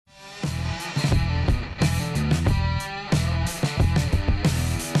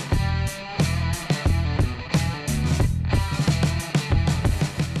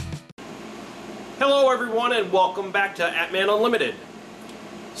everyone, and welcome back to Atman Unlimited.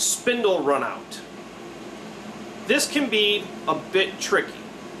 Spindle Run Out. This can be a bit tricky.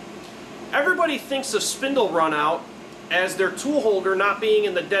 Everybody thinks of Spindle Run Out as their tool holder not being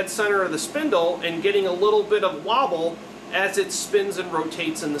in the dead center of the spindle and getting a little bit of wobble as it spins and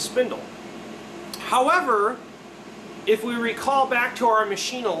rotates in the spindle. However, if we recall back to our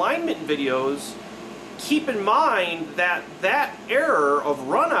machine alignment videos, keep in mind that that error of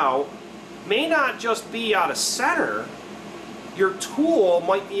run out may not just be out of center. Your tool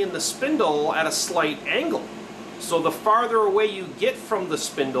might be in the spindle at a slight angle. So the farther away you get from the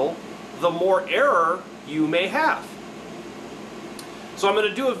spindle, the more error you may have. So I'm going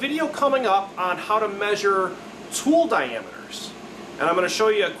to do a video coming up on how to measure tool diameters. And I'm going to show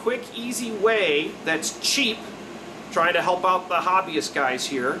you a quick, easy way that's cheap, trying to help out the hobbyist guys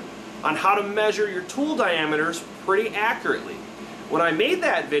here, on how to measure your tool diameters pretty accurately. When I made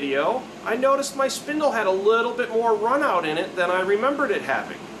that video, I noticed my spindle had a little bit more run out in it than I remembered it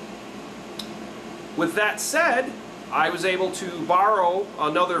having. With that said, I was able to borrow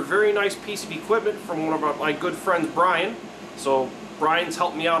another very nice piece of equipment from one of my good friends, Brian. So Brian's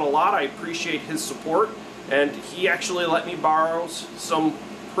helped me out a lot. I appreciate his support, and he actually let me borrow some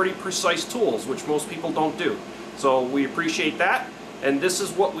pretty precise tools, which most people don't do. So we appreciate that, and this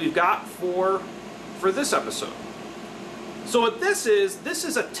is what we've got for this episode. So what this is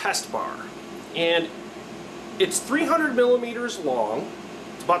a test bar, and it's 300 millimeters long.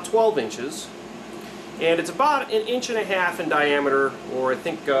 It's about 12 inches, and it's about 1.5 inches in diameter, or I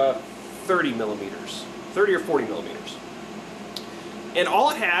think 30 millimeters, 30 or 40 millimeters. And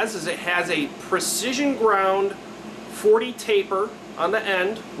all it has is a precision ground 40 taper on the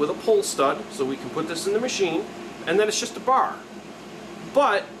end with a pull stud, so we can put this in the machine, and then it's just a bar.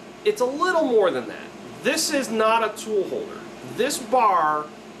 But it's a little more than that. This is not a tool holder. This bar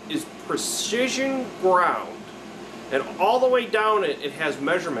is precision ground, and all the way down it has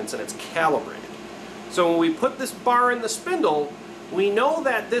measurements and it's calibrated. So when we put this bar in the spindle, we know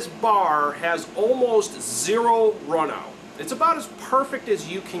that this bar has almost zero run out. It's about as perfect as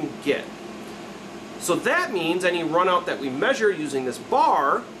you can get. So that means any run out that we measure using this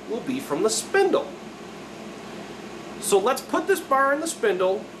bar will be from the spindle. So let's put this bar in the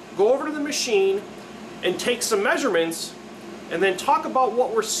spindle, go over to the machine, and take some measurements, and then talk about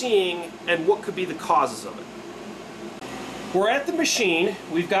what we're seeing and what could be the causes of it. We're at the machine.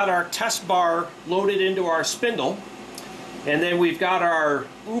 We've got our test bar loaded into our spindle, and then we've got our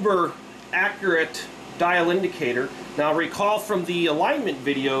uber accurate dial indicator. Now recall from the alignment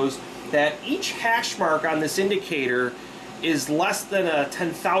videos that each hash mark on this indicator is less than a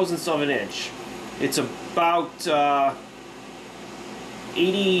 10,000th of an inch. It's about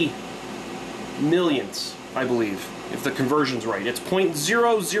 80 millionths, I believe, if the conversion's right. It's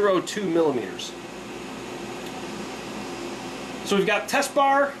 0.002 millimeters. So we've got test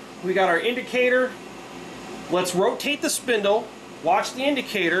bar, we got our indicator. Let's rotate the spindle, watch the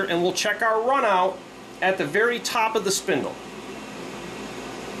indicator, and we'll check our run out at the very top of the spindle.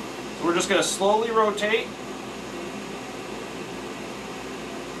 So we're just going to slowly rotate.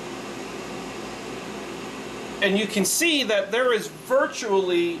 And you can see that there is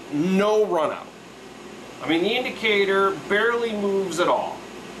virtually no run out. I mean, the indicator barely moves at all.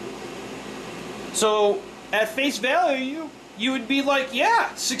 So at face value, you would be like,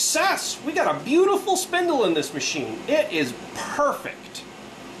 yeah, success. We got a beautiful spindle in this machine. It is perfect.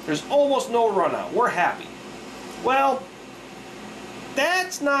 There's almost no run out. We're happy. Well,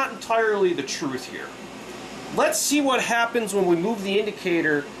 that's not entirely the truth here. Let's see what happens when we move the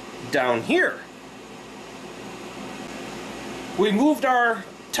indicator down here. We moved our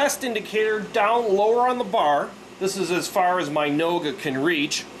test indicator down lower on the bar. This is as far as my Noga can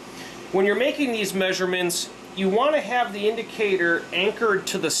reach. When you're making these measurements, you want to have the indicator anchored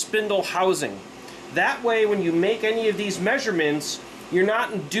to the spindle housing. That way, when you make any of these measurements, you're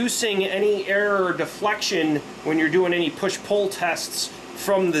not inducing any error or deflection when you're doing any push-pull tests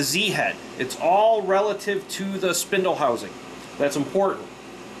from the Z-head. It's all relative to the spindle housing. That's important.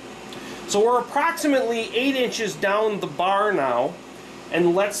 So we're approximately 8 inches down the bar now,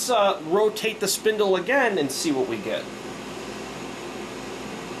 and let's rotate the spindle again and see what we get.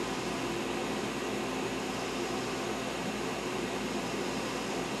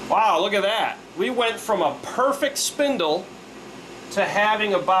 Wow, look at that. We went from a perfect spindle to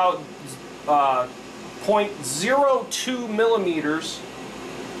having about 0.02 millimeters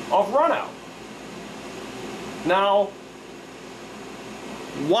of run out. Now,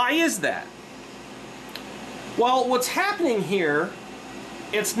 why is that? Well, what's happening here,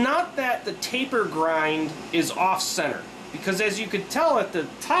 it's not that the taper grind is off center, because as you could tell at the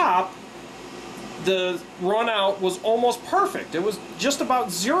top, the run out was almost perfect. It was just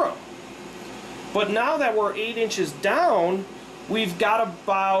about 0. But now that we're 8 inches down, we've got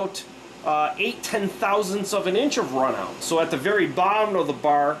about 8/10,000ths of an inch of run out. So at the very bottom of the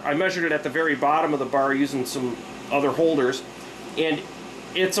bar, I measured it at the very bottom of the bar using some other holders, and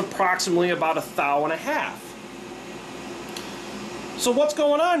it's approximately about 1 thou. So what's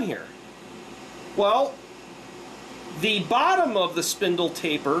going on here? Well, the bottom of the spindle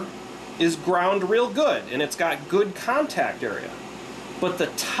taper is ground real good, and it's got good contact area. But the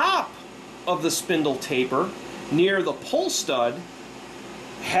top of the spindle taper, near the pull stud,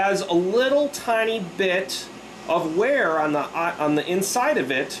 has a little tiny bit of wear on the inside of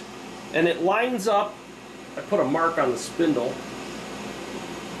it, and it lines up. I put a mark on the spindle.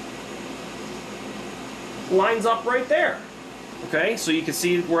 Lines up right there. Okay, so you can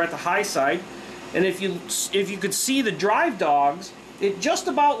see we're at the high side, and if you could see the drive dogs, it just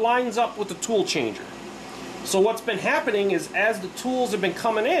about lines up with the tool changer. So what's been happening is, as the tools have been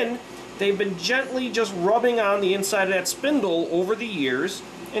coming in, they've been gently just rubbing on the inside of that spindle over the years,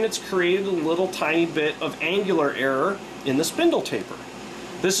 and it's created a little tiny bit of angular error in the spindle taper.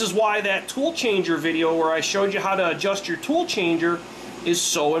 This is why that tool changer video where I showed you how to adjust your tool changer is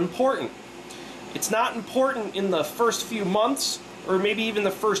so important. It's not important in the first few months or maybe even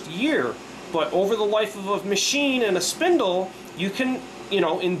the first year, but over the life of a machine and a spindle, you can,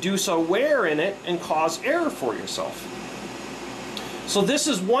 induce a wear in it and cause error for yourself. So this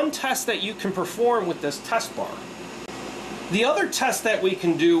is one test that you can perform with this test bar. The other test that we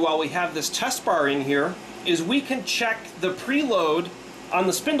can do while we have this test bar in here is we can check the preload on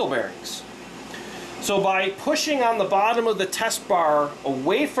the spindle bearings. So by pushing on the bottom of the test bar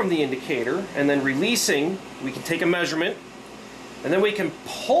away from the indicator and then releasing, we can take a measurement, and then we can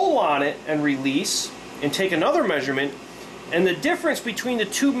pull on it and release and take another measurement, and the difference between the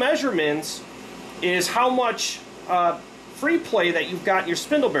two measurements is how much free play that you've got in your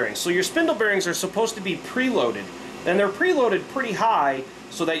spindle bearings. So your spindle bearings are supposed to be preloaded, and they're preloaded pretty high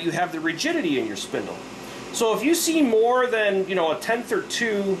so that you have the rigidity in your spindle. So if you see more than 1/10 or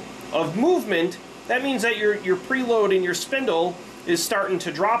 2 of movement, that means that your preload in your spindle is starting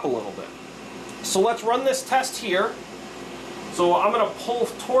to drop a little bit. So let's run this test here. So I'm going to pull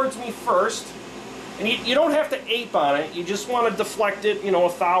towards me first, and you don't have to ape on it. You just want to deflect it, 1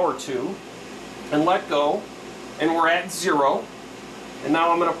 thou or 2, and let go. And we're at 0. And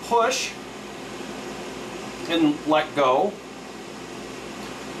now I'm going to push and let go.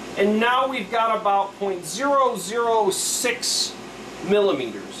 And now we've got about 0.006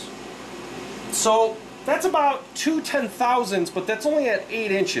 millimeters. So that's about 2/10,000ths, but that's only at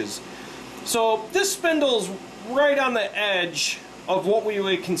 8 inches. So this spindle's right on the edge of what we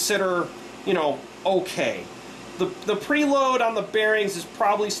would consider, okay. The preload on the bearings is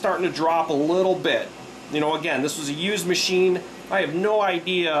probably starting to drop a little bit. Again, this was a used machine. I have no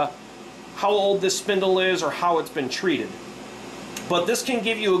idea how old this spindle is or how it's been treated. But this can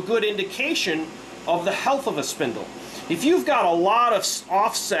give you a good indication of the health of a spindle. If you've got a lot of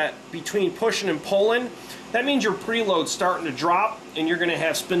offset between pushing and pulling, that means your preload's starting to drop, and you're going to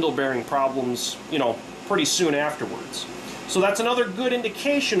have spindle bearing problems, pretty soon afterwards. So that's another good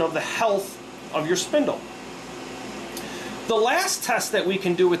indication of the health of your spindle. The last test that we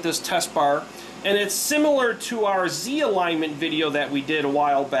can do with this test bar, and it's similar to our Z alignment video that we did a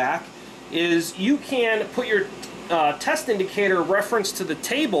while back, is you can put your test indicator reference to the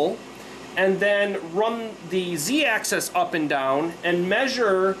table and then run the Z-axis up and down and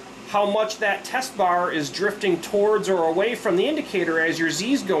measure how much that test bar is drifting towards or away from the indicator as your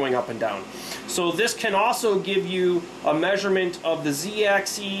Z's going up and down. So this can also give you a measurement of the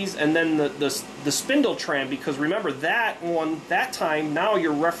Z-axis and then the spindle trend, because remember that time now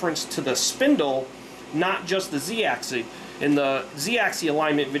you're referenced to the spindle, not just the Z-axis. In the Z-axis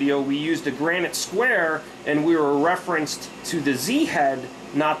alignment video we used a granite square and we were referenced to the Z head,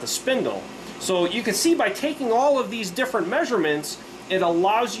 not the spindle. So you can see by taking all of these different measurements, it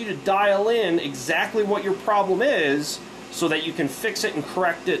allows you to dial in exactly what your problem is so that you can fix it and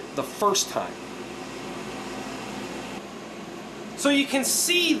correct it the first time. So you can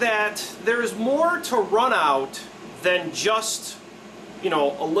see that there's more to run out than just,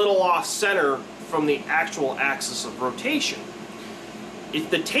 a little off center from the actual axis of rotation. If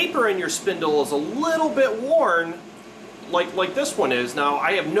the taper in your spindle is a little bit worn, like this one is. Now,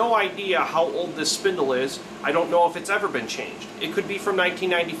 I have no idea how old this spindle is. I don't know if it's ever been changed. It could be from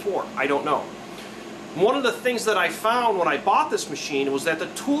 1994. I don't know. One of the things that I found when I bought this machine was that the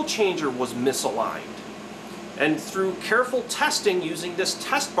tool changer was misaligned. And through careful testing using this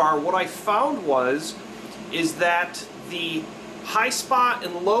test bar, what I found is that the high spot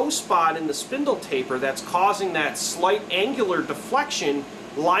and low spot in the spindle taper that's causing that slight angular deflection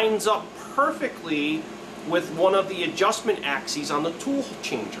lines up perfectly with one of the adjustment axes on the tool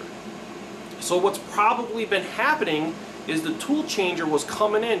changer. So what's probably been happening is the tool changer was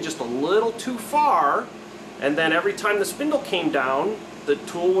coming in just a little too far, and then every time the spindle came down, the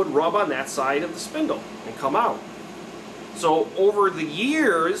tool would rub on that side of the spindle and come out. So over the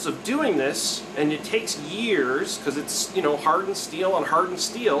years of doing this, and it takes years because it's, you know, hardened steel on hardened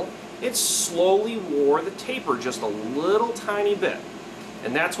steel, it slowly wore the taper just a little tiny bit.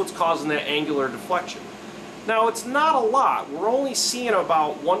 And that's what's causing that angular deflection. Now it's not a lot. We're only seeing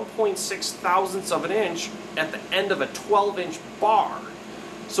about 1.6 thousandths of an inch at the end of a 12-inch bar.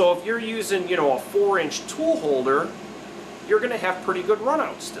 So if you're using, you know, a 4-inch tool holder, you're going to have pretty good run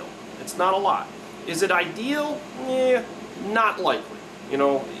out still. It's not a lot. Is it ideal? Not likely. You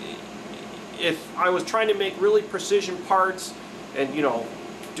know, if I was trying to make really precision parts and, you know,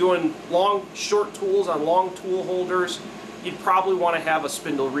 doing long, short tools on long tool holders, you'd probably want to have a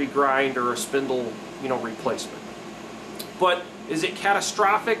spindle regrind or a spindle, you know, replacement. But is it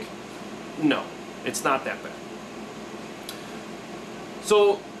catastrophic? No, it's not that bad.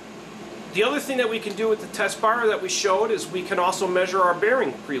 So the other thing that we can do with the test bar that we showed is we can also measure our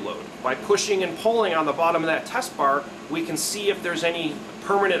bearing preload. By pushing and pulling on the bottom of that test bar, we can see if there's any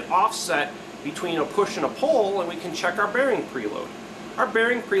permanent offset between a push and a pull, and we can check our bearing preload. Our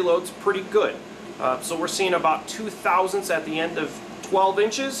bearing preload's pretty good. So we're seeing about 2 thousandths at the end of 12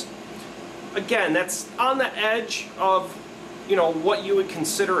 inches. Again, that's on the edge of, you know, what you would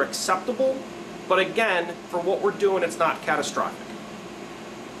consider acceptable, but again, for what we're doing, it's not catastrophic.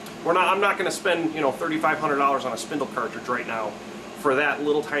 I'm not going to spend, you know, $3,500 on a spindle cartridge right now for that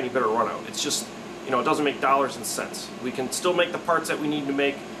little tiny bit of run out. It's just, you know, it doesn't make dollars and cents. We can still make the parts that we need to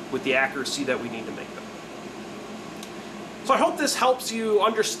make with the accuracy that we need to make them. So I hope this helps you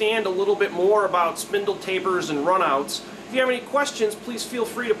understand a little bit more about spindle tapers and runouts. If you have any questions, please feel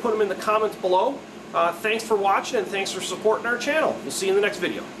free to put them in the comments below. Thanks for watching, and thanks for supporting our channel. We'll see you in the next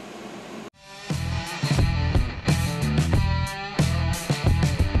video.